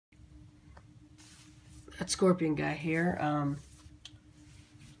that scorpion guy here.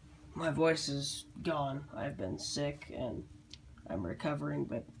 My voice is gone. I've been sick and I'm recovering,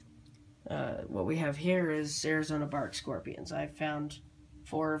 but what we have here is Arizona bark scorpions. I found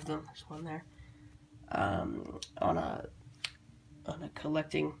 4 of them. There's one there. On a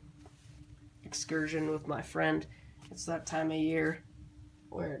collecting excursion with my friend. It's that time of year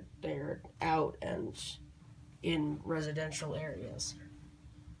where they're out and in residential areas.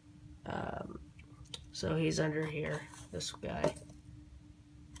 So he's under here, this guy.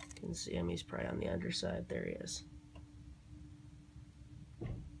 You can see him, he's probably on the underside. There he is.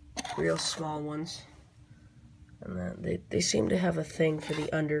 Real small ones. And then they seem to have a thing for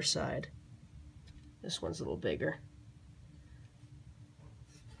the underside. This one's a little bigger.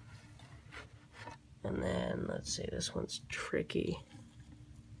 And then, let's see, this one's tricky.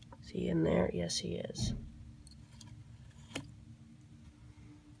 Is he in there? Yes, he is.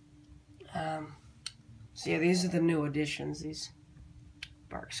 So yeah, these are the new additions, these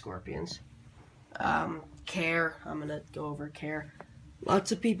bark scorpions. Care, I'm going to go over care.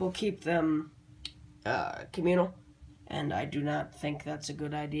 Lots of people keep them communal, and I do not think that's a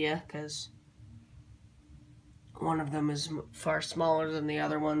good idea, because one of them is far smaller than the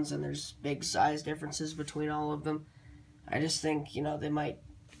other ones, and there's big size differences between all of them. I just think, you know, they might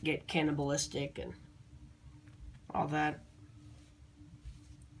get cannibalistic and all that.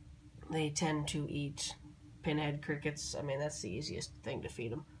 They tend to eat pinhead crickets. I mean, that's the easiest thing to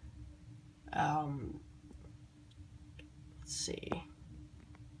feed them. Let's see.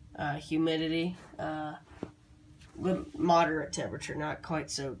 Humidity. Moderate temperature, not quite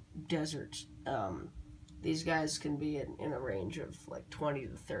so desert. These guys can be in a range of like 20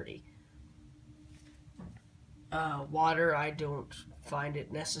 to 30. Water, I don't find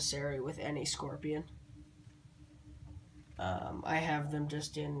it necessary with any scorpion. I have them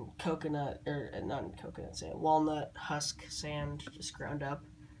just in coconut, or not in coconut sand, walnut husk sand, just ground up,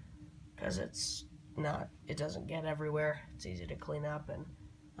 because it doesn't get everywhere. It's easy to clean up, and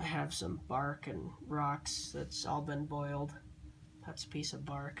I have some bark and rocks that's all been boiled. That's a piece of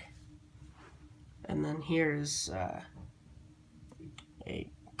bark. And then here's a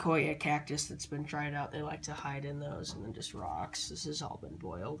koya cactus that's been dried out. They like to hide in those, and then just rocks. This has all been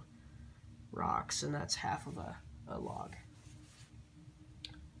boiled rocks, and that's half of a log.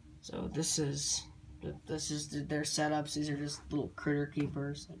 So this is their setups. These are just little critter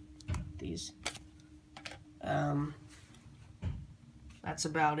keepers. Like these. That's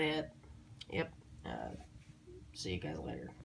about it. Yep. See you guys later.